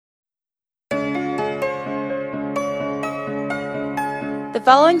The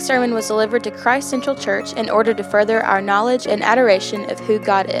following sermon was delivered to Christ Central Church in order to further our knowledge and adoration of who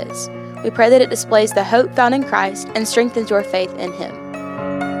God is. We pray that it displays the hope found in Christ and strengthens your faith in Him.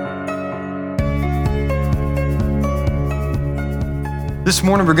 This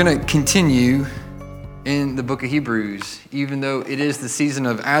morning we're going to continue in the book of Hebrews, even though it is the season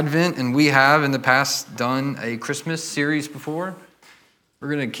of Advent and we have in the past done a Christmas series before.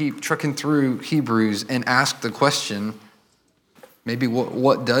 We're going to keep trucking through Hebrews and ask the question, maybe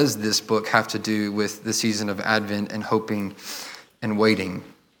what does this book have to do with the season of Advent and hoping and waiting?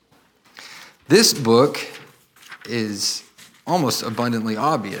 This book is almost abundantly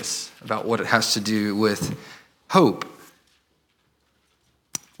obvious about what it has to do with hope.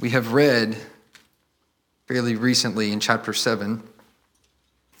 We have read fairly recently in chapter 7,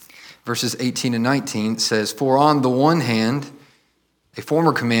 verses 18 and 19, says, "For on the one hand, a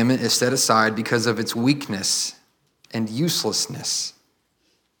former commandment is set aside because of its weakness and uselessness.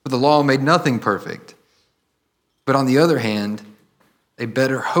 For the law made nothing perfect. But on the other hand, a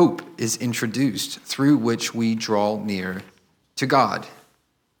better hope is introduced through which we draw near to God."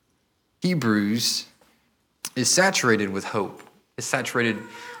 Hebrews is saturated with hope. It's saturated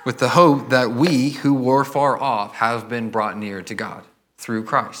with the hope that we who were far off have been brought near to God through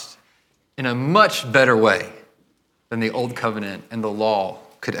Christ in a much better way than the old covenant and the law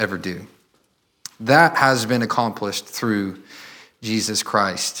could ever do. That has been accomplished through Jesus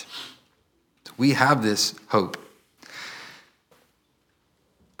Christ. We have this hope.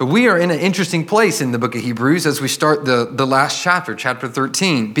 But we are in an interesting place in the book of Hebrews as we start the last chapter, chapter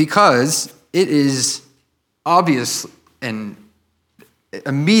 13, because it is obvious and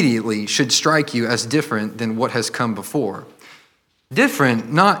immediately should strike you as different than what has come before.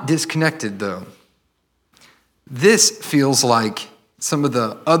 Different, not disconnected, though. This feels like some of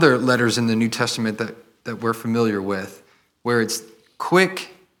the other letters in the New Testament that we're familiar with, where it's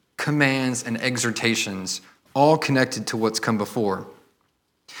quick commands and exhortations, all connected to what's come before.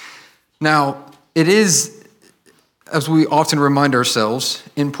 Now, it is, as we often remind ourselves,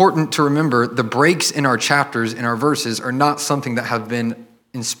 important to remember the breaks in our chapters, in our verses, are not something that have been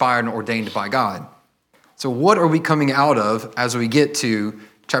inspired and ordained by God. So what are we coming out of as we get to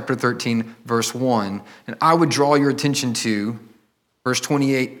chapter 13, verse 1? And I would draw your attention to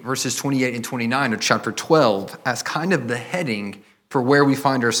verses 28 and 29 of chapter 12 as kind of the heading for where we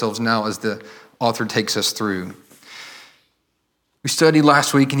find ourselves now as the author takes us through. We studied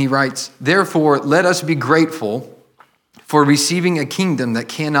last week and he writes, "Therefore, let us be grateful for receiving a kingdom that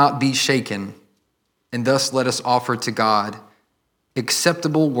cannot be shaken, and thus let us offer to God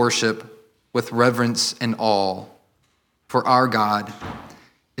acceptable worship with reverence and awe, for our God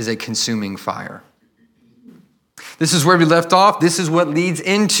is a consuming fire." This is where we left off. This is what leads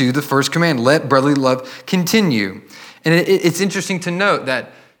into the first command, let brotherly love continue. And it's interesting to note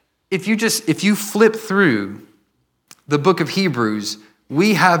that if you flip through the book of Hebrews,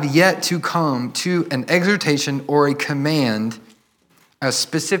 we have yet to come to an exhortation or a command as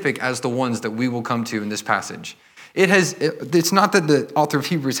specific as the ones that we will come to in this passage. It's not that the author of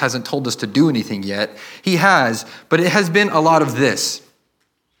Hebrews hasn't told us to do anything yet. He has, but it has been a lot of this.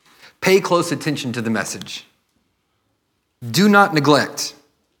 Pay close attention to the message. Do not neglect.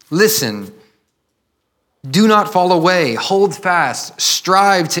 Listen. Do not fall away. Hold fast.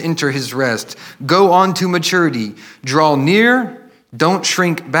 Strive to enter his rest. Go on to maturity. Draw near. Don't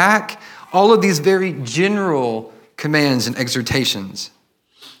shrink back. All of these very general commands and exhortations.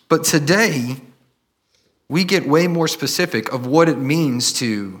 But today, we get way more specific of what it means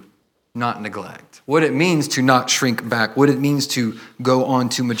to not neglect, what it means to not shrink back, what it means to go on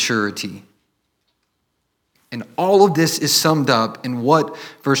to maturity. And all of this is summed up in what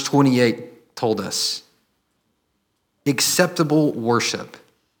verse 28 told us. Acceptable worship.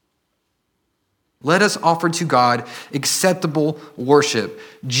 Let us offer to God acceptable worship.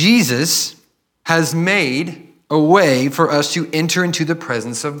 Jesus has made a way for us to enter into the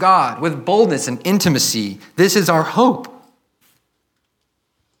presence of God with boldness and intimacy. This is our hope.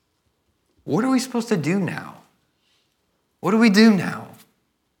 What are we supposed to do now? What do we do now?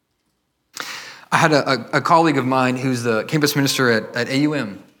 I had a colleague of mine who's the campus minister at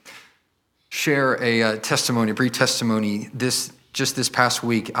AUM share a testimony, a brief testimony this past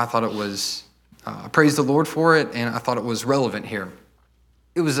week. I thought it was, I praised the Lord for it, and I thought it was relevant here.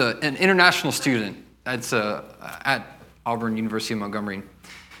 It was an international student that's at Auburn University of Montgomery.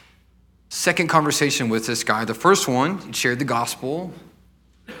 Second conversation with this guy. The first one, he shared the gospel.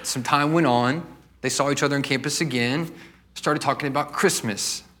 Some time went on. They saw each other on campus again, started talking about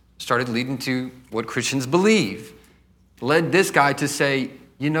Christmas, started leading to what Christians believe. Led this guy to say,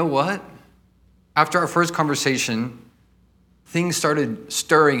 you know what? After our first conversation, things started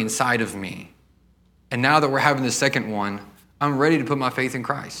stirring inside of me. And now that we're having the second one, I'm ready to put my faith in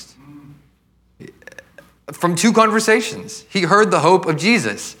Christ. From 2 conversations, he heard the hope of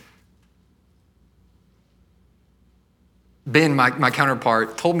Jesus. Ben, my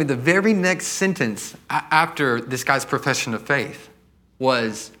counterpart, told me the very next sentence after this guy's profession of faith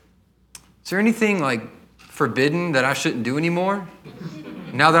was, is there anything like forbidden that I shouldn't do anymore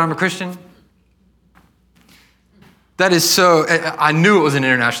now that I'm a Christian? That is so, I knew it was an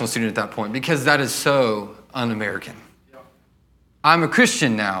international student at that point because that is so un-American. I'm a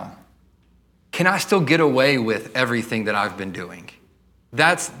Christian now. Can I still get away with everything that I've been doing?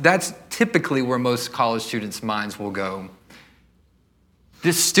 That's typically where most college students' minds will go.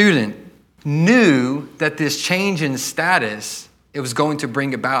 This student knew that this change in status, it was going to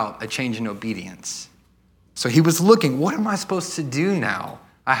bring about a change in obedience. So he was looking, what am I supposed to do now?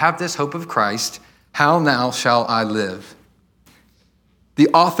 I have this hope of Christ. How now shall I live? The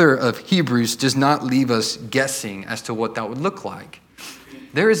author of Hebrews does not leave us guessing as to what that would look like.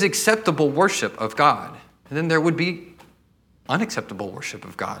 There is acceptable worship of God, and then there would be unacceptable worship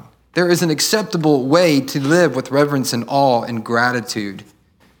of God. There is an acceptable way to live with reverence and awe and gratitude.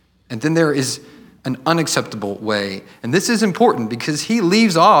 And then there is an unacceptable way. And this is important because he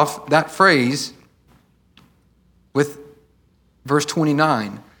leaves off that phrase with verse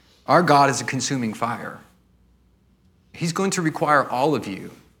 29. Our God is a consuming fire. He's going to require all of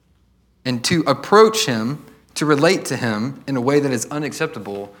you. And to approach him, to relate to him in a way that is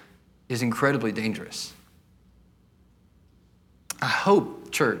unacceptable is incredibly dangerous. I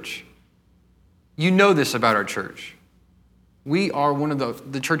hope, church, you know this about our church. We are one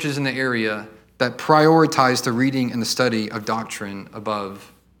of the churches in the area that prioritize the reading and the study of doctrine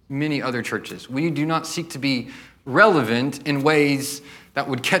above many other churches. We do not seek to be relevant in ways that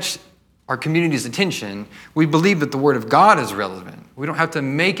would catch our community's attention. We believe that the Word of God is relevant. We don't have to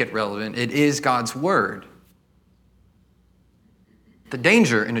make it relevant. It is God's Word. The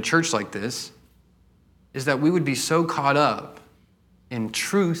danger in a church like this is that we would be so caught up in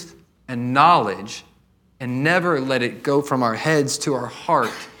truth and knowledge and never let it go from our heads to our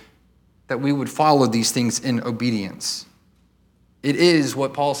heart that we would follow these things in obedience. It is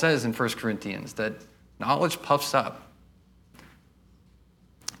what Paul says in 1 Corinthians, that knowledge puffs up,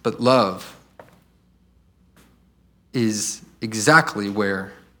 but love is exactly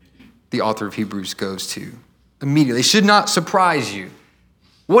where the author of Hebrews goes to immediately. It should not surprise you.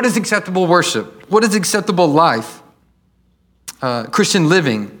 What is acceptable worship? What is acceptable life? Christian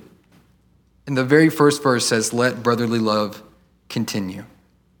living. And the very first verse says, let brotherly love continue.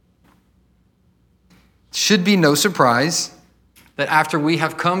 It should be no surprise that after we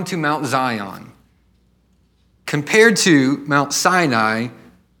have come to Mount Zion, compared to Mount Sinai,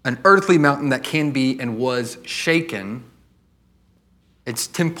 an earthly mountain that can be and was shaken, it's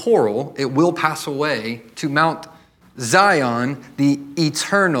temporal, it will pass away, to Mount Zion, the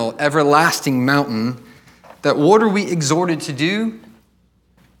eternal, everlasting mountain, that what are we exhorted to do?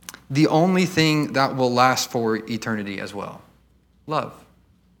 The only thing that will last for eternity as well. Love.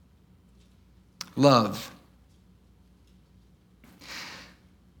 Love.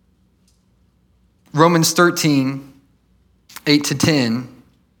 Romans 13, 8-10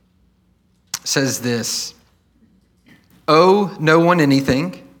 says this, owe no one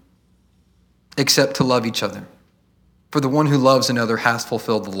anything except to love each other. For the one who loves another has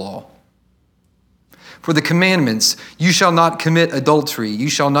fulfilled the law. For the commandments, you shall not commit adultery, you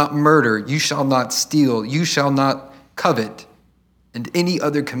shall not murder, you shall not steal, you shall not covet, and any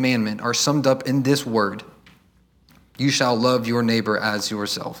other commandment are summed up in this word, you shall love your neighbor as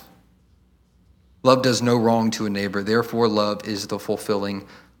yourself. Love does no wrong to a neighbor, therefore love is the fulfilling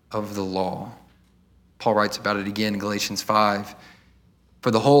of the law. Paul writes about it again in Galatians 5. For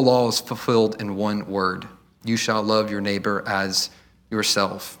the whole law is fulfilled in one word, you shall love your neighbor as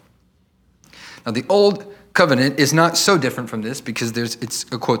yourself. Now, the Old Covenant is not so different from this because it's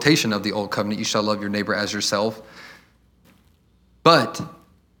a quotation of the Old Covenant, you shall love your neighbor as yourself. But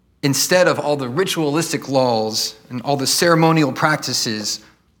instead of all the ritualistic laws and all the ceremonial practices,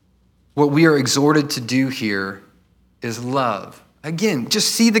 what we are exhorted to do here is love. Again,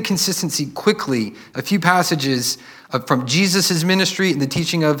 just see the consistency quickly. A few passages from Jesus' ministry and the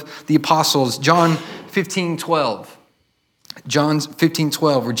teaching of the apostles. John 15:12. John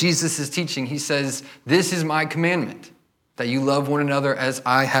 15:12, where Jesus is teaching, he says, this is my commandment, that you love one another as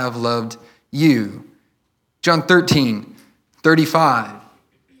I have loved you. John 13:35.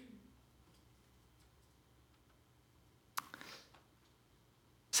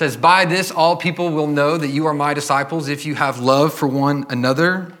 Says, by this all people will know that you are my disciples if you have love for one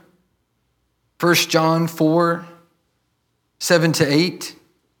another. 1 John 4, 7-8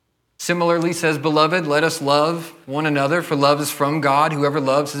 similarly says, "Beloved, let us love one another, for love is from God. Whoever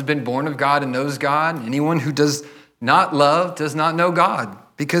loves has been born of God and knows God. Anyone who does not love does not know God,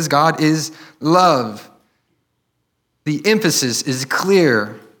 because God is love." The emphasis is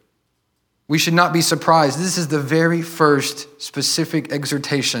clear. We should not be surprised. This is the very first specific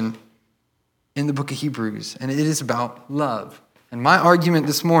exhortation in the book of Hebrews, and it is about love. And my argument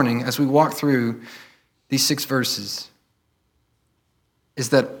this morning, as we walk through these 6 verses, is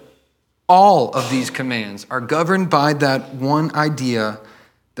that all of these commands are governed by that one idea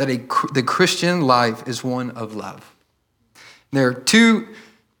that the Christian life is one of love. There are two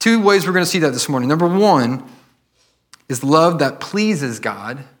ways we're going to see that this morning. Number 1 is love that pleases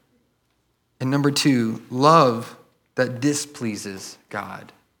God. And number 2, love that displeases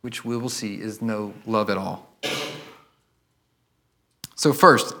God, which we will see is no love at all. So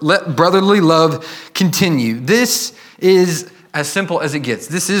first, let brotherly love continue. This is as simple as it gets.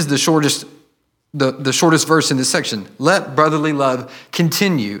 This is the shortest verse in this section. Let brotherly love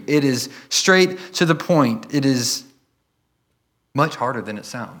continue. It is straight to the point. It is much harder than it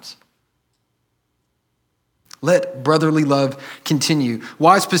sounds. Let brotherly love continue.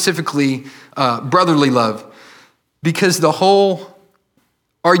 Why specifically brotherly love? Because the whole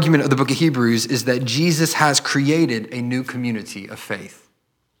argument of the book of Hebrews is that Jesus has created a new community of faith.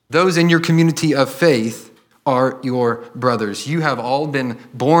 Those in your community of faith are your brothers. You have all been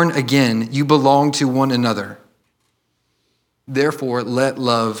born again. You belong to one another. Therefore, let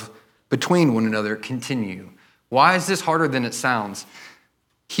love between one another continue. Why is this harder than it sounds?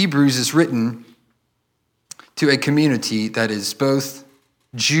 Hebrews is written to a community that is both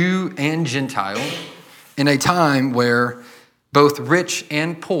Jew and Gentile in a time where both rich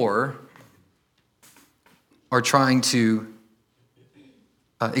and poor are trying to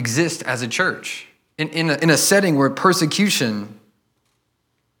exist as a church in a setting where persecution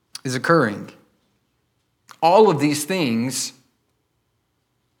is occurring. All of these things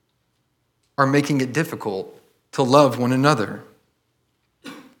are making it difficult to love one another.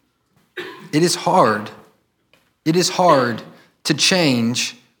 It is hard. It is hard to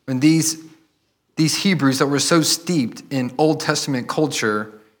change when these Hebrews that were so steeped in Old Testament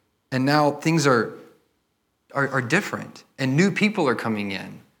culture, and now things are different and new people are coming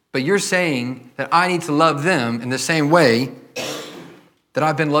in. But you're saying that I need to love them in the same way that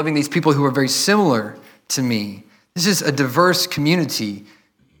I've been loving these people who are very similar to me. This is a diverse community.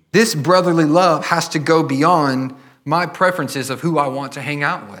 This brotherly love has to go beyond my preferences of who I want to hang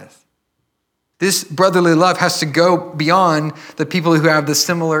out with. This brotherly love has to go beyond the people who have a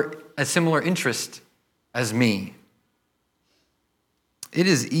similar interest as me. It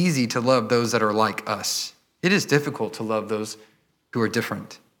is easy to love those that are like us. It is difficult to love those who are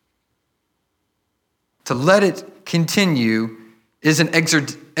different. To let it continue is an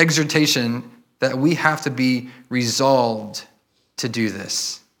exhortation that we have to be resolved to do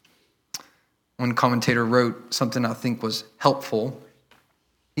this. One commentator wrote something I think was helpful.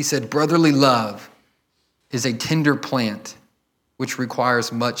 He said, "Brotherly love is a tender plant which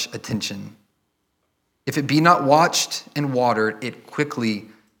requires much attention. If it be not watched and watered, it quickly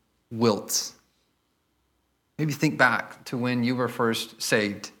wilts." Maybe think back to when you were first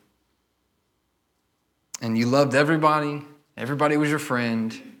saved and you loved everybody. Everybody was your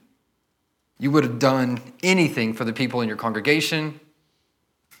friend. You would have done anything for the people in your congregation.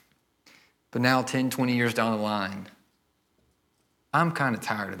 But now, 10, 20 years down the line, I'm kind of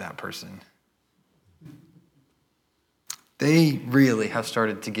tired of that person. They really have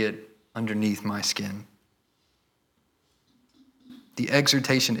started to get underneath my skin. The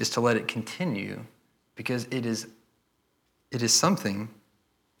exhortation is to let it continue because it is something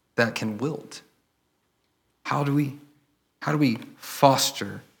that can wilt. How do we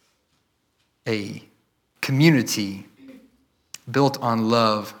foster a community built on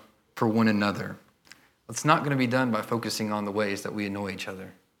love for one another? It's not going to be done by focusing on the ways that we annoy each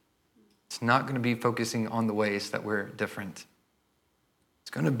other. It's not going to be focusing on the ways that we're different.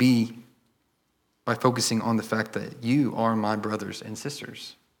 It's going to be by focusing on the fact that you are my brothers and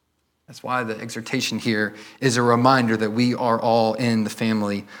sisters. That's why the exhortation here is a reminder that we are all in the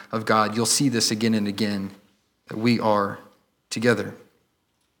family of God. You'll see this again and again, that we are together.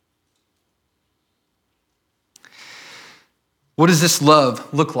 What does this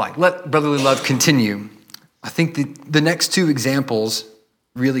love look like? Let brotherly love continue. I think the next 2 examples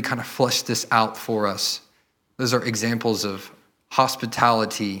really kind of flesh this out for us. Those are examples of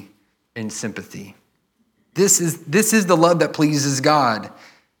hospitality and sympathy. This is the love that pleases God.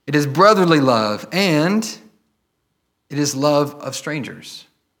 It is brotherly love, and it is love of strangers,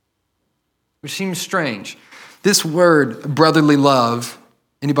 which seems strange. This word, brotherly love,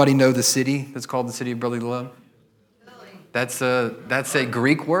 anybody know the city that's called the city of brotherly love? That's a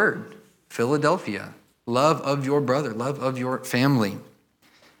Greek word, Philadelphia. Love of your brother, love of your family.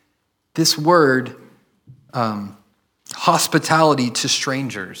 This word, hospitality to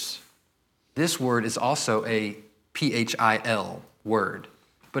strangers. This word is also a PHIL word,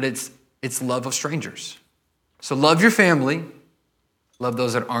 but it's love of strangers. So love your family, love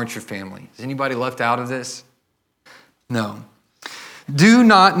those that aren't your family. Is anybody left out of this? No. Do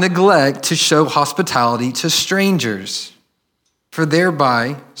not neglect to show hospitality to strangers, for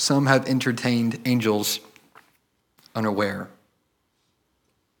thereby some have entertained angels unaware.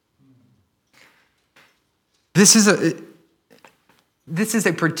 This is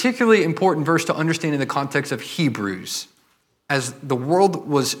a particularly important verse to understand in the context of Hebrews. As the world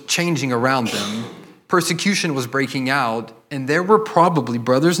was changing around them, persecution was breaking out, and there were probably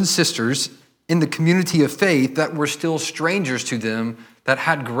brothers and sisters in the community of faith that were still strangers to them that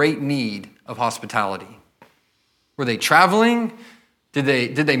had great need of hospitality. Were they traveling? Did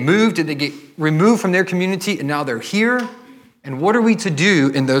they move? Did they get removed from their community and now they're here? And what are we to do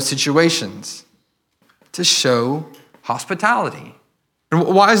in those situations? To show hospitality. And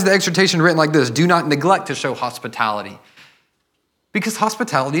why is the exhortation written like this? Do not neglect to show hospitality. Because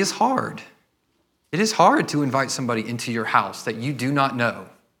hospitality is hard. It is hard to invite somebody into your house that you do not know.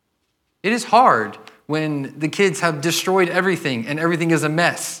 It is hard when the kids have destroyed everything and everything is a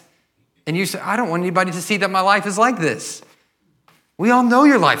mess. And you say, I don't want anybody to see that my life is like this. We all know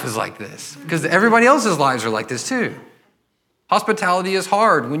your life is like this because everybody else's lives are like this too. Hospitality is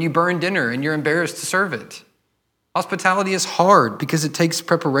hard when you burn dinner and you're embarrassed to serve it. Hospitality is hard because it takes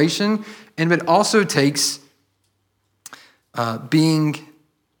preparation and it also takes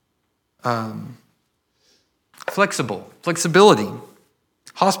flexibility.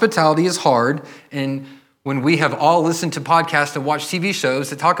 Hospitality is hard, and when we have all listened to podcasts and watched TV shows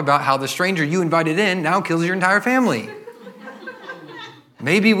that talk about how the stranger you invited in now kills your entire family.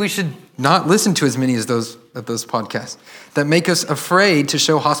 Maybe we should not listen to as many of those podcasts that make us afraid to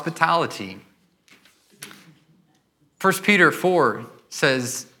show hospitality. 1 Peter 4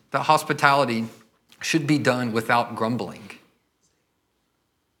 says that hospitality should be done without grumbling.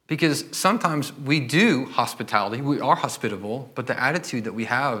 Because sometimes we do hospitality, we are hospitable, but the attitude that we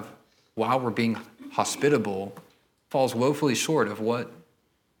have while we're being hospitable falls woefully short of what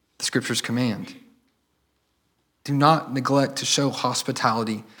the scriptures command. Do not neglect to show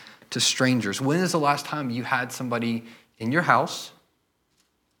hospitality to strangers. When is the last time you had somebody in your house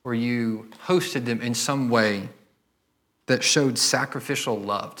or you hosted them in some way that showed sacrificial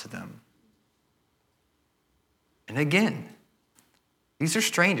love to them? And again, these are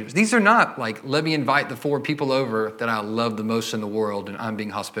strangers. These are not like, let me invite the 4 people over that I love the most in the world and I'm being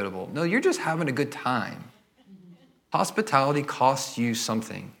hospitable. No, you're just having a good time. Hospitality costs you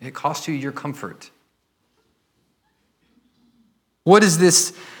something. It costs you your comfort. What is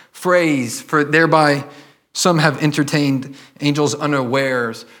this phrase for thereby some have entertained angels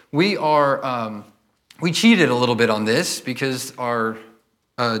unawares? We cheated a little bit on this because our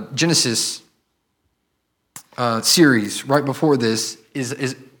Genesis series right before this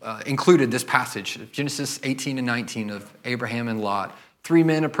is included this passage, Genesis 18 and 19 of Abraham and Lot. 3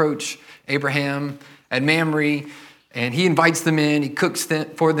 men approach Abraham at Mamre, and he invites them in, he cooks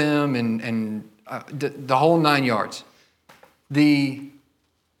for them, and the whole 9 yards.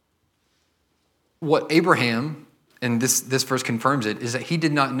 What Abraham, and this verse confirms it, is that he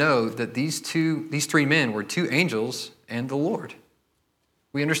did not know that these 3 men were 2 angels and the Lord.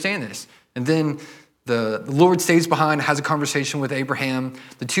 We understand this. And then the Lord stays behind, has a conversation with Abraham.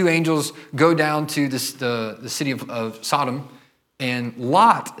 The 2 angels go down to the city of Sodom, and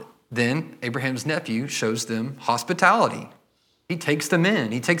Lot, then, Abraham's nephew, shows them hospitality. He takes them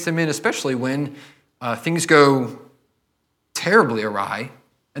in. He takes them in especially when things go terribly awry,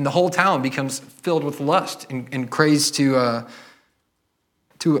 and the whole town becomes filled with lust and crazed to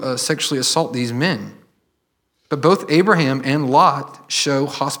sexually assault these men. But both Abraham and Lot show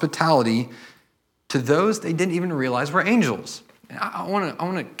hospitality to those they didn't even realize were angels. And I want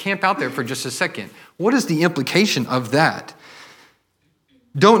to camp out there for just a second. What is the implication of that?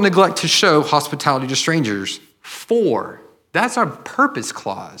 Don't neglect to show hospitality to strangers. 4, that's our purpose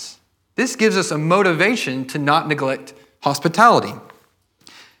clause. This gives us a motivation to not neglect hospitality.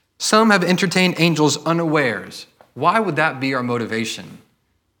 Some have entertained angels unawares. Why would that be our motivation?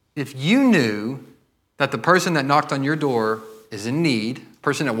 If you knew that the person that knocked on your door is in need, the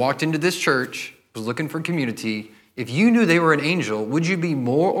person that walked into this church was looking for community, if you knew they were an angel, would you be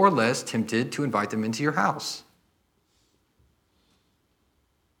more or less tempted to invite them into your house?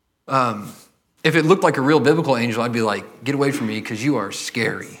 If it looked like a real biblical angel, I'd be like, get away from me because you are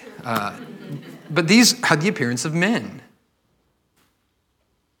scary. But these had the appearance of men.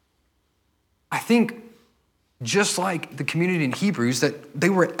 I think just like the community in Hebrews, that they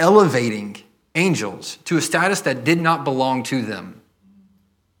were elevating angels to a status that did not belong to them.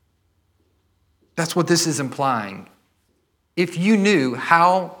 That's what this is implying. If you knew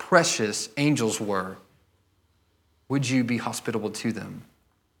how precious angels were, would you be hospitable to them?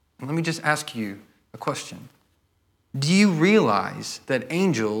 And let me just ask you a question. Do you realize that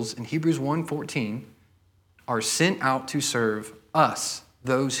angels in Hebrews 1:14 are sent out to serve us,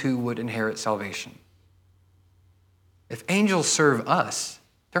 those who would inherit salvation? If angels serve us,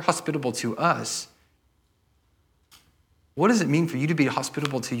 they're hospitable to us. What does it mean for you to be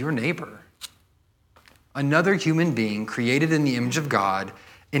hospitable to your neighbor? Another human being created in the image of God,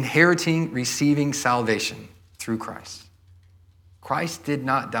 inheriting, receiving salvation through Christ. Christ did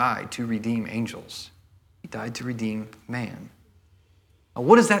not die to redeem angels. He died to redeem man. Now,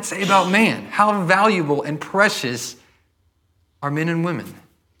 what does that say about man? How valuable and precious are men and women?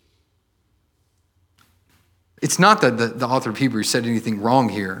 It's not that the author of Hebrews said anything wrong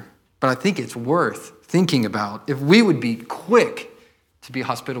here, but I think it's worth thinking about. If we would be quick to be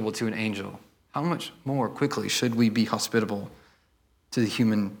hospitable to an angel, how much more quickly should we be hospitable to the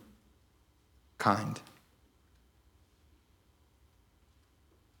human kind?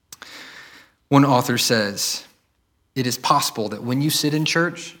 One author says, it is possible that when you sit in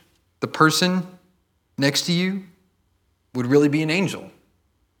church, the person next to you would really be an angel.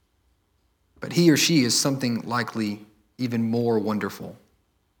 But he or she is something likely even more wonderful.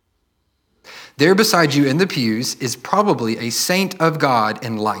 There beside you in the pews is probably a saint of God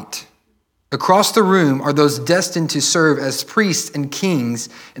in light. Across the room are those destined to serve as priests and kings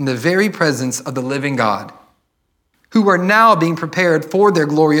in the very presence of the living God, who are now being prepared for their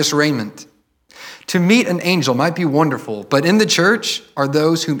glorious raiment. To meet an angel might be wonderful, but in the church are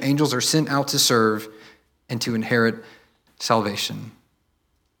those whom angels are sent out to serve and to inherit salvation.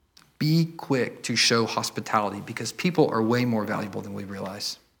 Be quick to show hospitality because people are way more valuable than we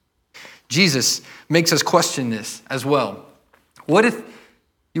realize. Jesus makes us question this as well. What if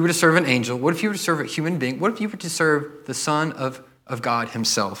you were to serve an angel? What if you were to serve a human being? What if you were to serve the Son of God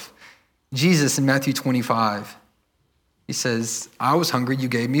himself? Jesus in Matthew 25, he says, I was hungry, you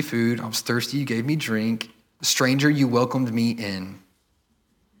gave me food. I was thirsty, you gave me drink. A stranger, you welcomed me in.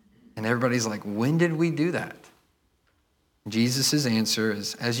 And everybody's like, when did we do that? Jesus' answer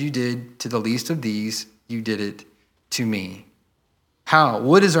is, as you did to the least of these, you did it to me. How?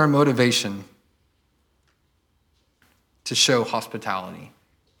 What is our motivation to show hospitality?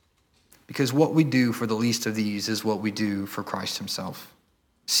 Because what we do for the least of these is what we do for Christ himself.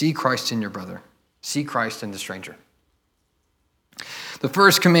 See Christ in your brother. See Christ in the stranger. The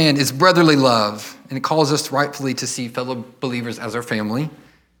first command is brotherly love, and it calls us rightfully to see fellow believers as our family.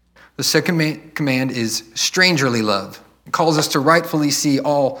 The second command is strangerly love. It calls us to rightfully see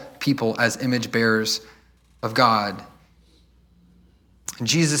all people as image bearers of God. And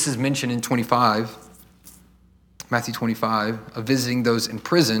Jesus is mentioned in Matthew 25, of visiting those in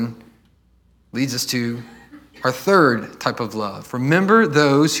prison, leads us to our third type of love. Remember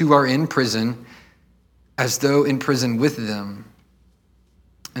those who are in prison as though in prison with them,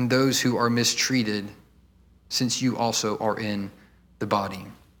 and those who are mistreated, since you also are in the body.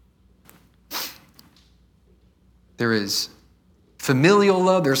 There is familial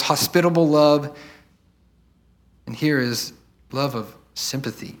love, there's hospitable love, and here is love of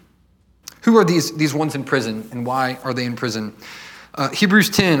sympathy. Who are these ones in prison, and why are they in prison?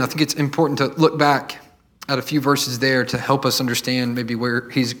 Hebrews 10, I think it's important to look back at a few verses there to help us understand maybe where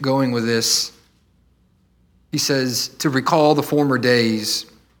he's going with this. He says, to recall the former days,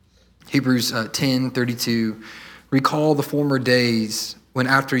 Hebrews 10:32, recall the former days when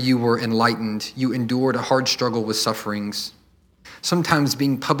after you were enlightened, you endured a hard struggle with sufferings, sometimes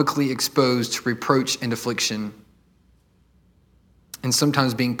being publicly exposed to reproach and affliction, and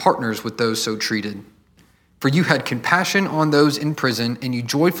sometimes being partners with those so treated. For you had compassion on those in prison, and you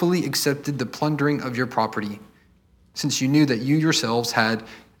joyfully accepted the plundering of your property, since you knew that you yourselves had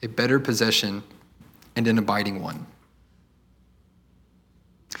a better possession and an abiding one.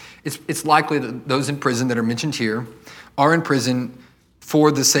 It's likely that those in prison that are mentioned here are in prison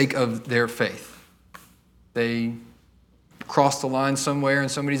for the sake of their faith. They crossed the line somewhere in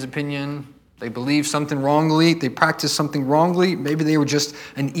somebody's opinion. They believe something wrongly. They practice something wrongly. Maybe they were just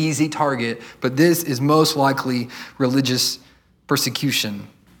an easy target, but this is most likely religious persecution.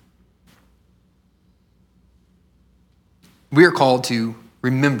 We are called to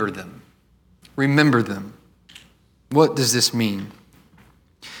remember them. Remember them. What does this mean?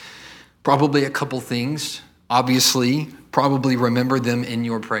 Probably a couple things. Obviously, probably remember them in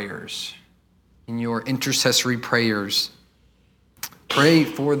your prayers, in your intercessory prayers. Pray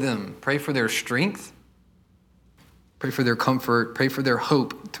for them. Pray for their strength. Pray for their comfort. Pray for their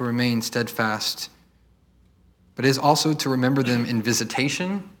hope to remain steadfast. But it is also to remember them in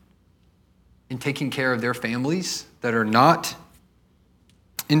visitation, in taking care of their families that are not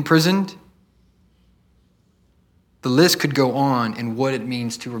imprisoned. The list could go on in what it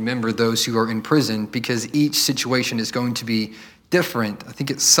means to remember those who are in prison, because each situation is going to be different. I think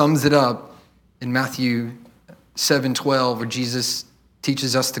it sums it up in Matthew 7:12, where Jesus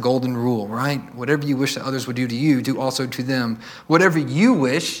teaches us the golden rule, right? Whatever you wish that others would do to you, do also to them. Whatever you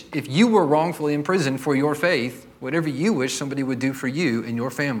wish, if you were wrongfully imprisoned for your faith, whatever you wish somebody would do for you and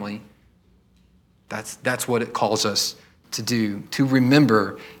your family, that's what it calls us to do, to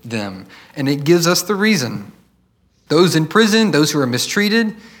remember them. And it gives us the reason. Those in prison, those who are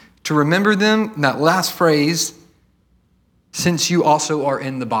mistreated, to remember them, and that last phrase, since you also are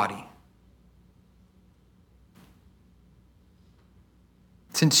in the body.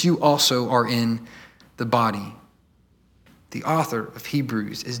 Since you also are in the body. The author of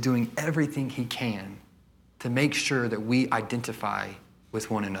Hebrews is doing everything he can to make sure that we identify with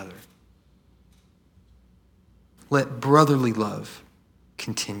one another. Let brotherly love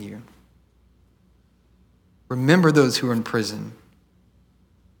continue. Remember those who are in prison,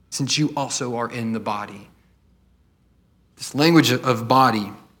 since you also are in the body. This language of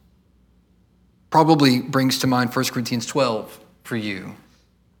body probably brings to mind 1 Corinthians 12 for you.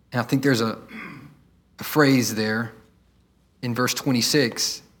 And I think there's a phrase there in verse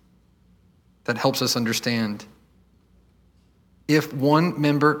 26 that helps us understand. If one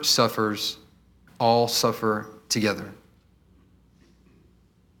member suffers, all suffer together.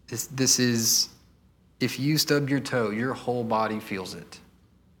 This is, if you stub your toe, your whole body feels it.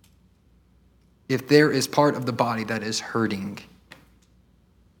 If there is part of the body that is hurting,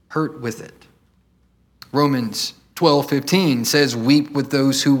 hurt with it. Romans 12:15 says, weep with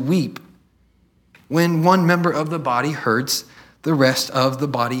those who weep. When one member of the body hurts, the rest of the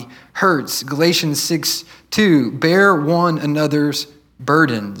body hurts. Galatians 6:2, bear one another's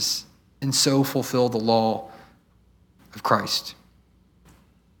burdens and so fulfill the law of Christ.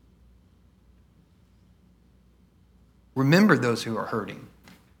 Remember those who are hurting,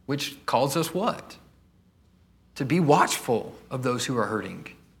 which calls us what? To be watchful of those who are hurting.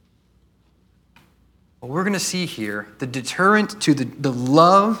 Well, we're going to see here the deterrent to the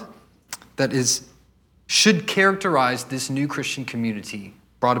love that should characterize this new Christian community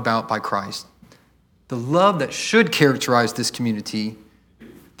brought about by Christ. The love that should characterize this community,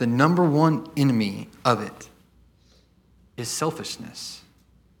 the number one enemy of it is selfishness,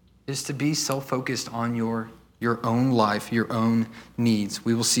 is to be self-focused on your own life, your own needs.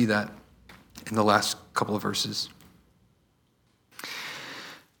 We will see that in the last couple of verses.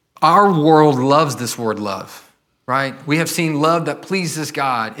 Our world loves this word love, right? We have seen love that pleases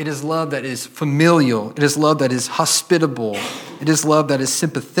God. It is love that is familial. It is love that is hospitable. It is love that is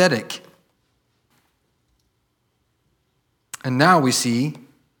sympathetic. And now we see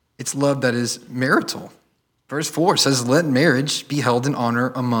it's love that is marital. Verse 4 says, let marriage be held in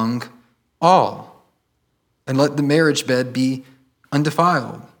honor among all, and let the marriage bed be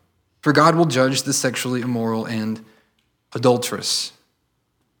undefiled, for God will judge the sexually immoral and adulterous.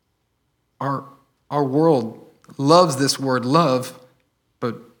 Our world loves this word love,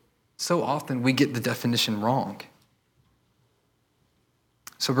 but so often we get the definition wrong.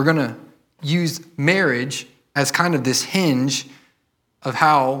 So we're going to use marriage as kind of this hinge of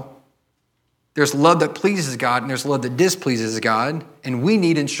how there's love that pleases God and there's love that displeases God, and we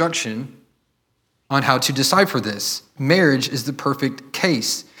need instruction on how to decipher this. Marriage is the perfect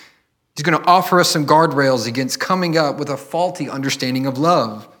case. He's going to offer us some guardrails against coming up with a faulty understanding of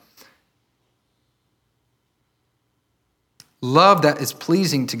love. Love that is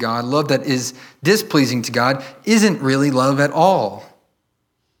pleasing to God, love that is displeasing to God, isn't really love at all.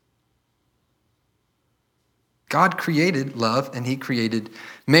 God created love and he created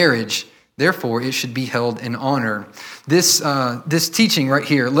marriage. Therefore, it should be held in honor. This teaching right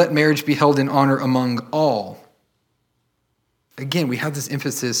here, let marriage be held in honor among all. Again, we have this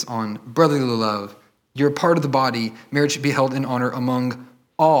emphasis on brotherly love. You're a part of the body. Marriage should be held in honor among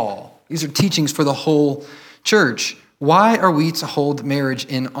all. These are teachings for the whole church. Why are we to hold marriage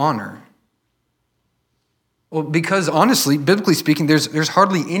in honor? Well, because honestly, biblically speaking, there's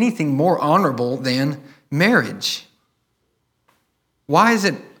hardly anything more honorable than marriage. Why is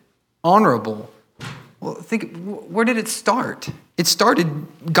it honorable? Well, think, where did it start? It started,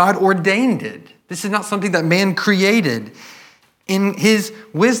 God ordained it. This is not something that man created. In his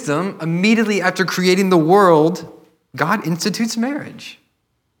wisdom, immediately after creating the world, God institutes marriage.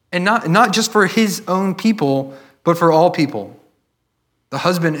 And not just for his own people, but for all people. The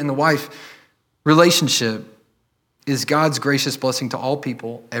husband and the wife relationship is God's gracious blessing to all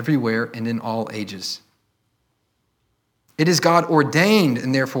people, everywhere and in all ages. It is God ordained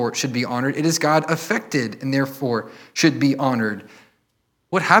and therefore should be honored. It is God affected and therefore should be honored.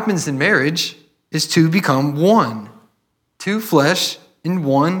 What happens in marriage is to become one. Two flesh in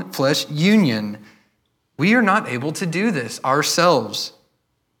one flesh union. We are not able to do this ourselves.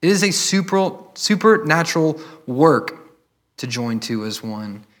 It is a supernatural work to join two as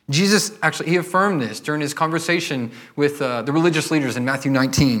one. Jesus actually, he affirmed this during his conversation with the religious leaders in Matthew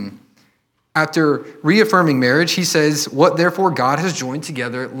 19. After reaffirming marriage, he says, "What therefore God has joined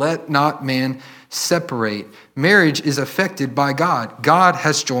together, let not man separate." Marriage is affected by God. God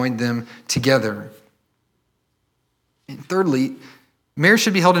has joined them together. And thirdly, marriage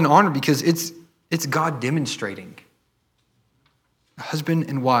should be held in honor because it's God demonstrating. Husband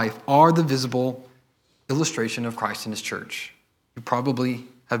and wife are the visible illustration of Christ in his church. You probably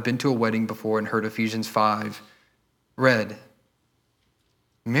have been to a wedding before and heard Ephesians 5 read.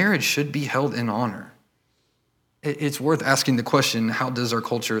 Marriage should be held in honor. It's worth asking the question, how does our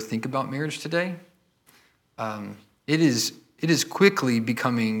culture think about marriage today? It is quickly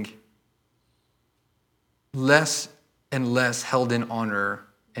becoming less and less held in honor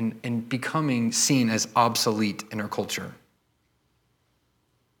and becoming seen as obsolete in our culture.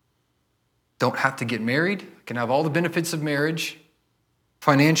 Don't have to get married, can have all the benefits of marriage,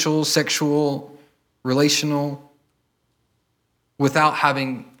 financial, sexual, relational, without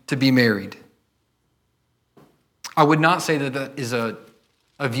having to be married. I would not say that that is a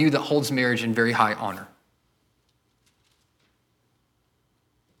view that holds marriage in very high honor.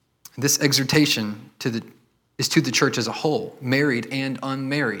 This exhortation is to the church as a whole, married and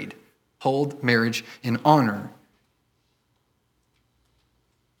unmarried. Hold marriage in honor.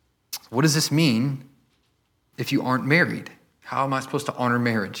 What does this mean if you aren't married? How am I supposed to honor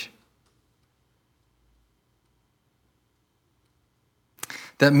marriage?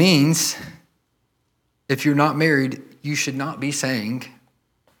 That means if you're not married, you should not be saying,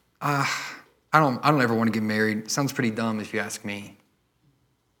 I don't ever want to get married. It sounds pretty dumb if you ask me.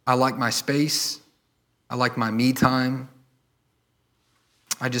 I like my space. I like my me time.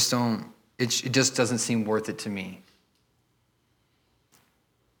 I just don't, it just doesn't seem worth it to me.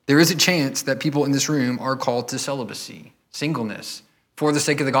 There is a chance that people in this room are called to celibacy, singleness, for the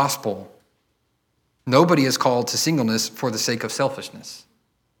sake of the gospel. Nobody is called to singleness for the sake of selfishness.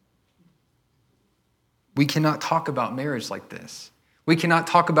 We cannot talk about marriage like this. We cannot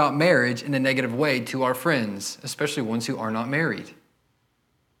talk about marriage in a negative way to our friends, especially ones who are not married.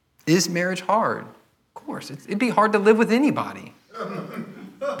 Is marriage hard? Of course. It'd be hard to live with anybody.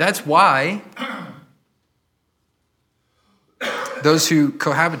 That's why those who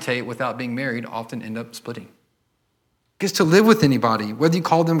cohabitate without being married often end up splitting. Because to live with anybody, whether you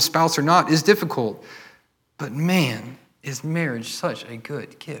call them spouse or not, is difficult. But man, is marriage such a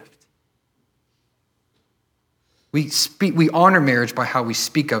good gift. We honor marriage by how we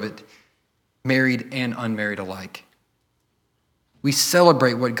speak of it, married and unmarried alike. We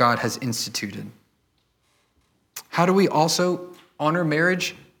celebrate what God has instituted. How do we also honor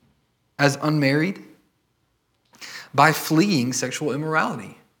marriage as unmarried? By fleeing sexual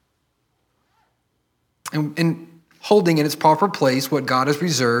immorality and holding in its proper place what God has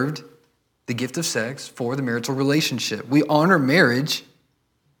reserved, the gift of sex, for the marital relationship. We honor marriage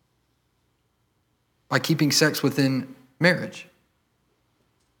by keeping sex within marriage.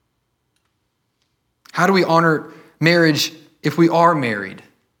 How do we honor marriage if we are married?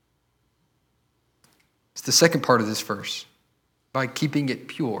 It's the second part of this verse. By keeping it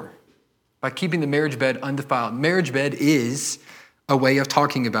pure. By keeping the marriage bed undefiled. Marriage bed is a way of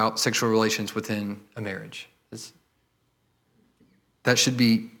talking about sexual relations within a marriage. That should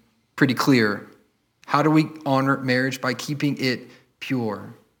be pretty clear. How do we honor marriage? By keeping it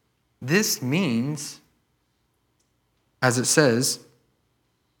pure. This means, as it says,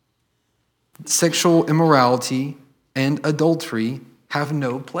 sexual immorality and adultery have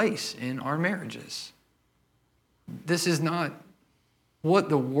no place in our marriages. This is not what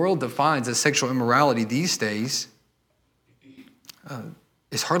the world defines as sexual immorality these days.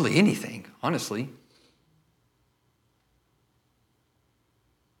 Is hardly anything, honestly.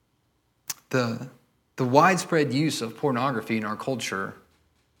 The widespread use of pornography in our culture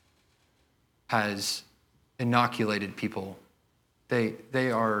has inoculated people. They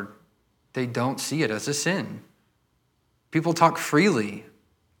don't see it as a sin. People talk freely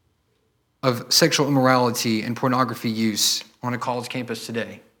of sexual immorality and pornography use on a college campus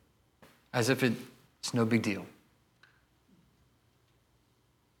today, as if it's no big deal.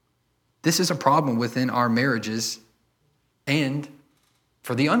 This is a problem within our marriages and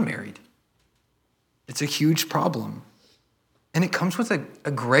for the unmarried. It's a huge problem. And it comes with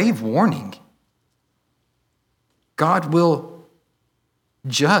a grave warning. God will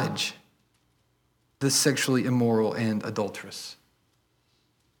judge the sexually immoral and adulterous.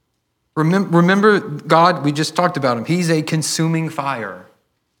 Remember God, we just talked about him. He's a consuming fire.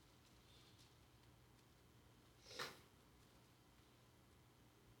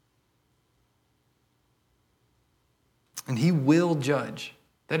 And he will judge.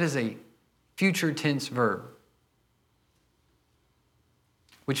 That is a future tense verb,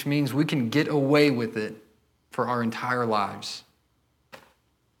 which means we can get away with it for our entire lives.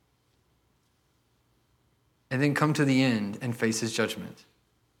 And then come to the end and face his judgment.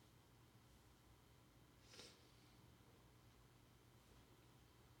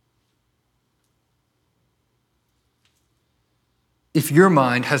 If your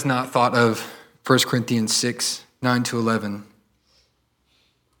mind has not thought of 1 Corinthians 6, 9 to 11,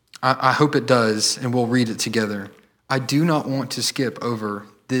 I hope it does, and we'll read it together. I do not want to skip over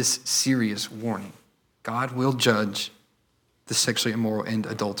this serious warning. God will judge the sexually immoral and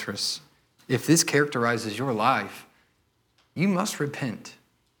adulterous. If this characterizes your life, you must repent.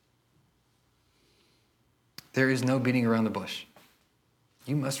 There is no beating around the bush.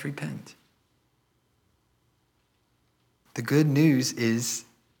 You must repent. The good news is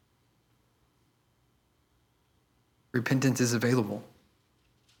repentance is available.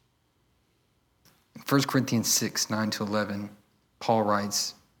 In 1 Corinthians 6, 9 to 11, Paul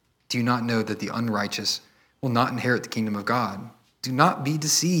writes, do you not know that the unrighteous will not inherit the kingdom of God? Do not be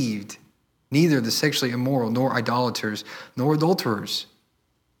deceived. Neither the sexually immoral, nor idolaters, nor adulterers,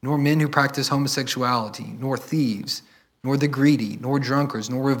 nor men who practice homosexuality, nor thieves, nor the greedy, nor drunkards,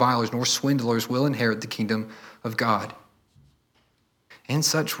 nor revilers, nor swindlers will inherit the kingdom of God. And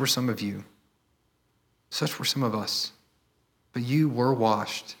such were some of you. Such were some of us. But you were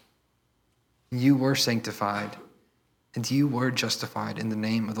washed, you were sanctified, and you were justified in the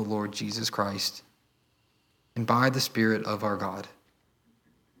name of the Lord Jesus Christ and by the Spirit of our God.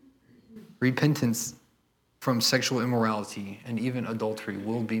 Repentance from sexual immorality and even adultery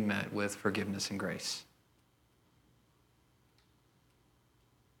will be met with forgiveness and grace.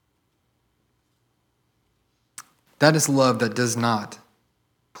 That is love that does not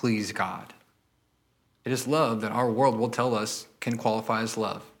please God. It is love that our world will tell us can qualify as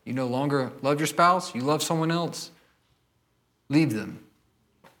love. You no longer love your spouse, you love someone else. Leave them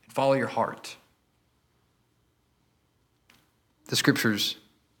and follow your heart. The scriptures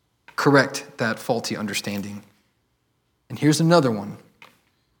correct that faulty understanding. And here's another one.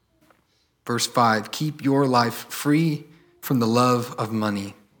 Verse 5, keep your life free from the love of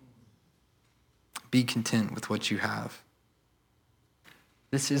money. Be content with what you have.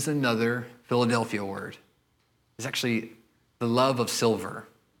 This is another Philadelphia word. It's actually the love of silver,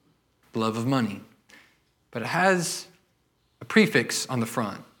 the love of money. But it has a prefix on the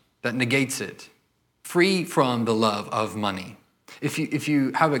front that negates it. Free from the love of money. If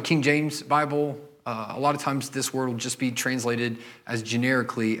you have a King James Bible, a lot of times this word will just be translated as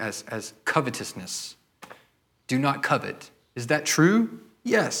generically as covetousness. Do not covet. Is that true?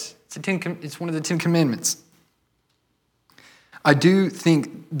 Yes. It's one of the 10 Commandments. I do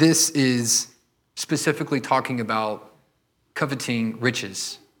think this is specifically talking about coveting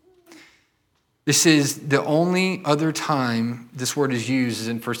riches. This is the only other time this word is used is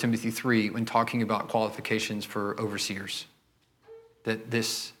in 1 Timothy 3 when talking about qualifications for overseers. That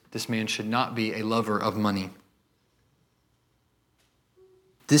this man should not be a lover of money.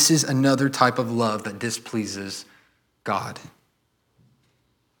 This is another type of love that displeases God.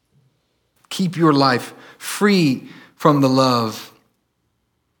 Keep your life free from the love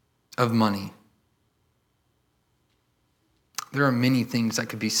of money. There are many things that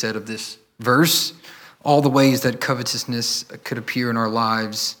could be said of this verse, all the ways that covetousness could appear in our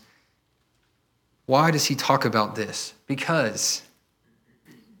lives. Why does he talk about this? Because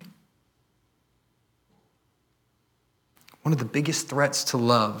one of the biggest threats to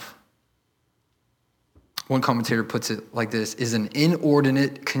love, one commentator puts it like this, is an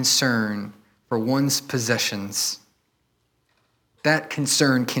inordinate concern for one's possessions. That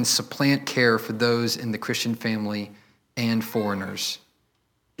concern can supplant care for those in the Christian family and foreigners.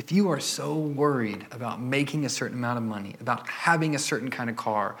 If you are so worried about making a certain amount of money, about having a certain kind of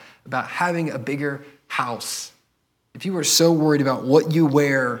car, about having a bigger house, if you are so worried about what you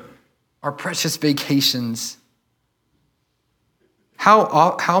wear, our precious vacations,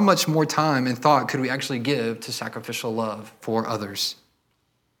 how much more time and thought could we actually give to sacrificial love for others?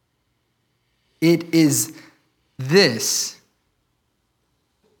 It is this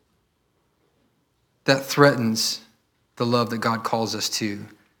that threatens the love that God calls us to.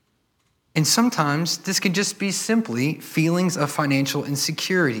 And sometimes this can just be simply feelings of financial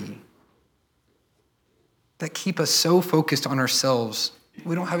insecurity that keep us so focused on ourselves,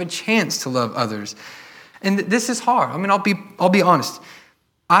 we don't have a chance to love others. And this is hard. I mean, I'll be honest.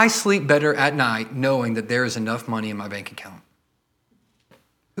 I sleep better at night knowing that there is enough money in my bank account.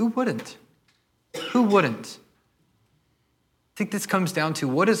 Who wouldn't? Who wouldn't? I think this comes down to,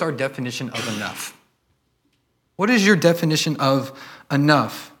 what is our definition of enough? What is your definition of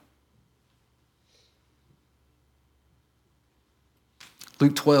enough?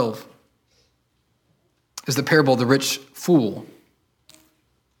 Luke 12 is the parable of the rich fool.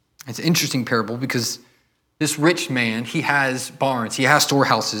 It's an interesting parable because this rich man, he has barns, he has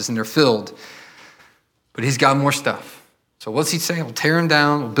storehouses, and they're filled. But he's got more stuff. So what's he say? We'll tear them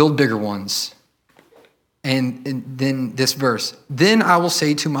down, we'll build bigger ones. And then this verse, then I will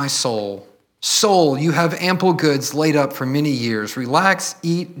say to my soul, soul, you have ample goods laid up for many years. Relax,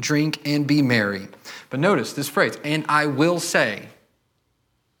 eat, drink, and be merry. But notice this phrase, and I will say.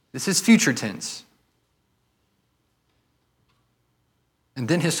 This is future tense. And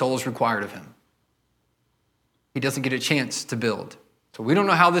then his soul is required of him. He doesn't get a chance to build. So we don't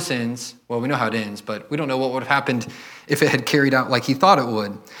know how this ends. Well, we know how it ends, but we don't know what would have happened if it had carried out like he thought it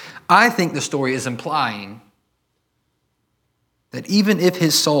would. I think the story is implying that even if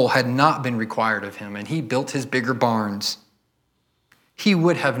his soul had not been required of him and he built his bigger barns, he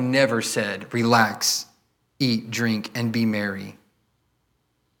would have never said, relax, eat, drink, and be merry.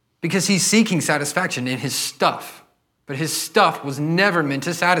 Because he's seeking satisfaction in his stuff, but his stuff was never meant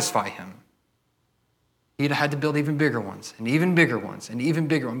to satisfy him. He'd had to build even bigger ones, and even bigger ones, and even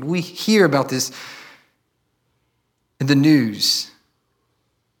bigger ones. We hear about this in the news.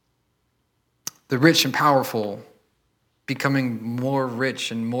 The rich and powerful becoming more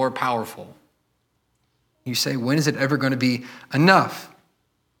rich and more powerful. You say, when is it ever going to be enough?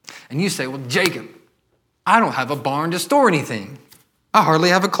 And you say, well, Jacob, I don't have a barn to store anything. I hardly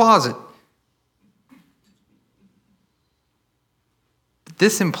have a closet.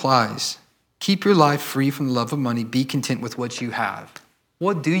 This implies, keep your life free from the love of money. Be content with what you have.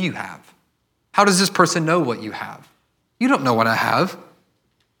 What do you have? How does this person know what you have? You don't know what I have.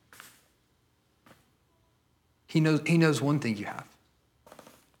 He knows one thing you have.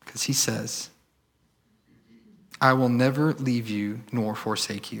 Because he says, I will never leave you nor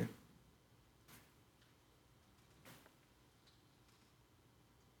forsake you.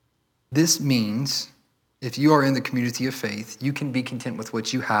 This means if you are in the community of faith, you can be content with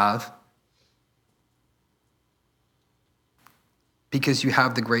what you have because you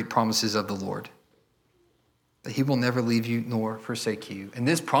have the great promises of the Lord, that he will never leave you nor forsake you. And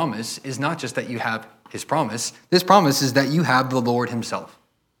this promise is not just that you have his promise. This promise is that you have the Lord himself.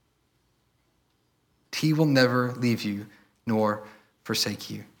 He will never leave you nor forsake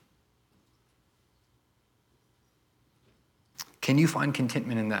you. Can you find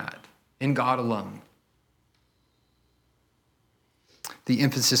contentment in that? In God alone? The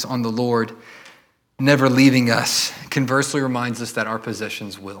emphasis on the Lord never leaving us conversely reminds us that our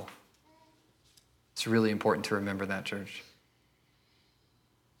possessions will. It's really important to remember that, church.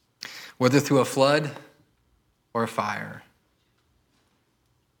 Whether through a flood or a fire,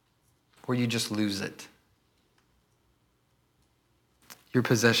 or you just lose it, your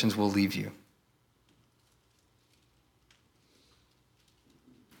possessions will leave you.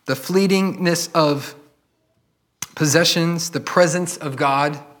 The fleetingness of possessions, the presence of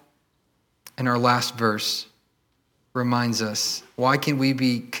God in our last verse reminds us, why can we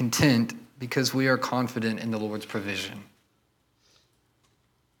be content? Because we are confident in the Lord's provision.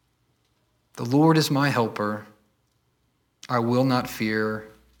 The Lord is my helper. I will not fear.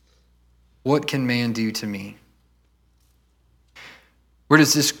 What can man do to me? Where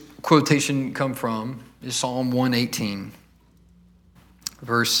does this quotation come from? Is Psalm 118,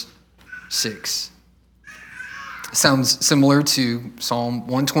 verse 6. It sounds similar to Psalm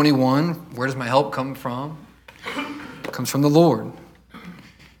 121. Where does my help come from? It comes from the Lord.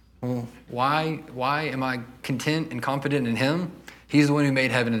 Well, why am I content and confident in him? He's the one who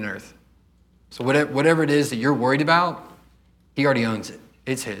made heaven and earth. So whatever it is that you're worried about, he already owns it.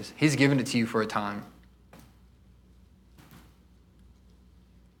 It's his. He's given it to you for a time.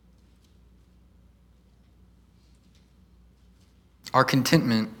 Our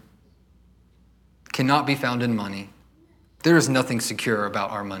contentment cannot be found in money. There is nothing secure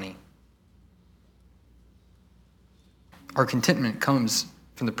about our money. Our contentment comes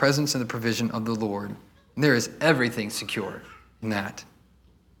from the presence and the provision of the Lord. And there is everything secure in that.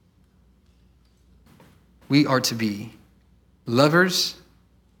 We are to be lovers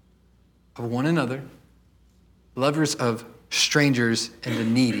of one another, lovers of strangers and the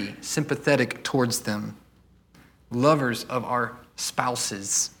needy, sympathetic towards them, lovers of our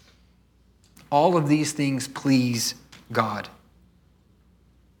spouses. All of these things please God.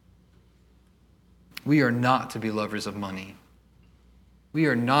 We are not to be lovers of money. We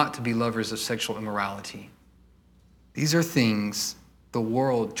are not to be lovers of sexual immorality. These are things the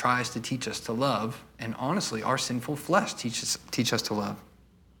world tries to teach us to love, and honestly, our sinful flesh teach us to love.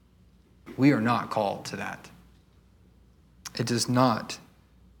 We are not called to that. It does not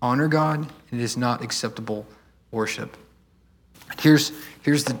honor God. It is not acceptable worship. Here's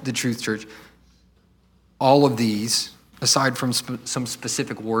the truth, church. All of these, aside from some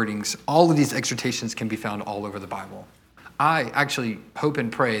specific wordings, all of these exhortations can be found all over the Bible. I actually hope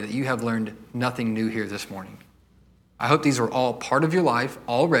and pray that you have learned nothing new here this morning. I hope these are all part of your life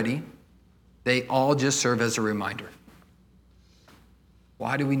already. They all just serve as a reminder.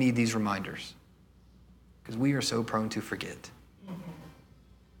 Why do we need these reminders? Because we are so prone to forget.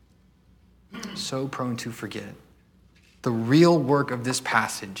 So prone to forget. The real work of this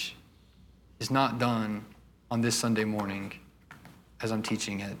passage is not done on this Sunday morning as I'm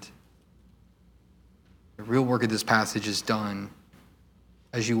teaching it. The real work of this passage is done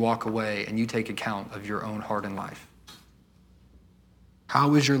as you walk away and you take account of your own heart and life.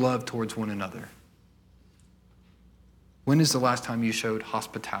 How is your love towards one another? When is the last time you showed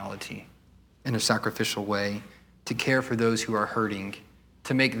hospitality in a sacrificial way to care for those who are hurting,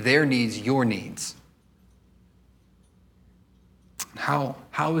 to make their needs your needs? How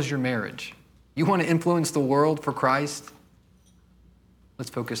is your marriage? You want to influence the world for Christ? Let's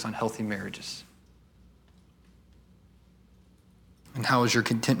focus on healthy marriages. And how is your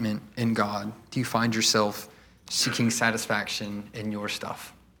contentment in God? Do you find yourself seeking satisfaction in your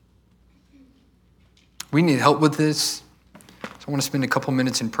stuff? We need help with this. So I want to spend a couple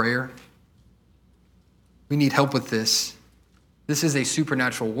minutes in prayer. We need help with this. This is a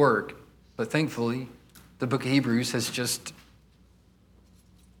supernatural work, but thankfully, the book of Hebrews has just,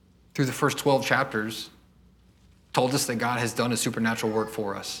 through the first 12 chapters, told us that God has done a supernatural work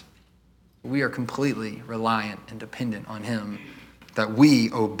for us. We are completely reliant and dependent on Him that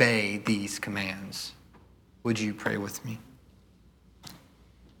we obey these commands. Would you pray with me?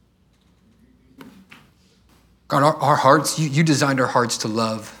 God, our hearts, you designed our hearts to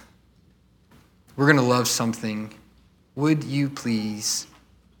love. We're going to love something. Would you please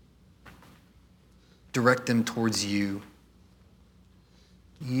direct them towards you?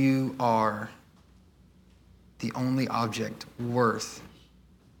 You are the only object worth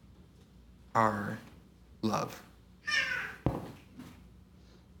our love.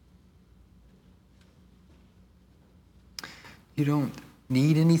 You don't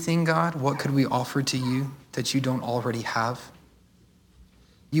need anything, God. What could we offer to you that you don't already have?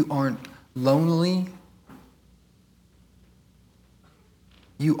 You aren't lonely.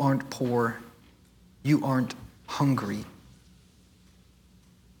 You aren't poor. You aren't hungry.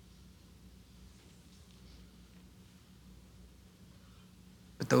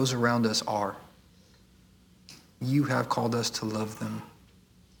 But those around us are. You have called us to love them.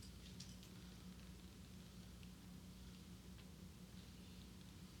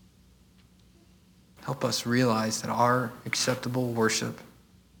 Help us realize that our acceptable worship,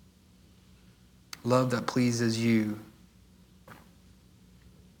 love that pleases you,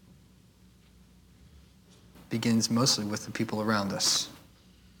 begins mostly with the people around us.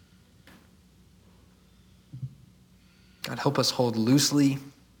 God, help us hold loosely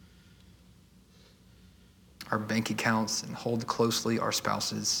our bank accounts and hold closely our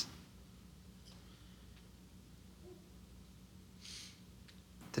spouses.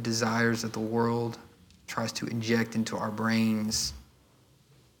 The desires that the world tries to inject into our brains.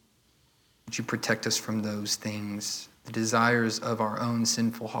 Would you protect us from those things? The desires of our own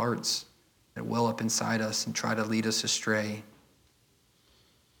sinful hearts that well up inside us and try to lead us astray.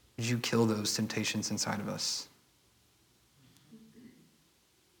 Would you kill those temptations inside of us?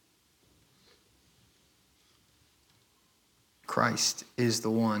 Christ is the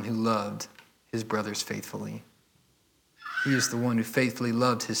one who loved his brothers faithfully. He is the one who faithfully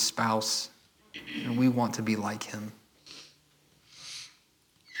loved his spouse, and we want to be like him.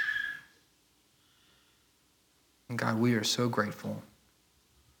 And God, we are so grateful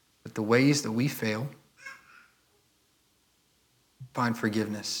that the ways that we fail find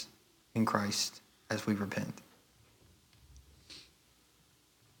forgiveness in Christ as we repent.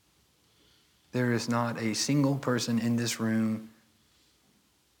 There is not a single person in this room,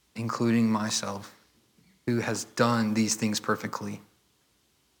 including myself, who has done these things perfectly.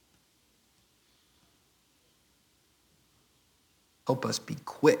 Help us be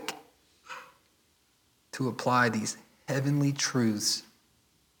quick to apply these heavenly truths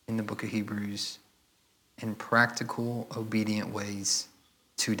in the book of Hebrews in practical, obedient ways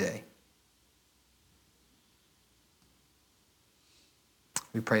today.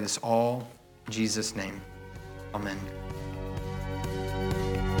 We pray this all in Jesus' name. Amen.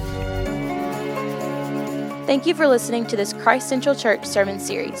 Thank you for listening to this Christ Central Church sermon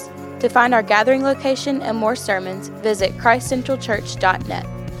series. To find our gathering location and more sermons, visit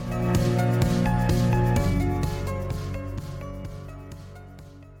christcentralchurch.net.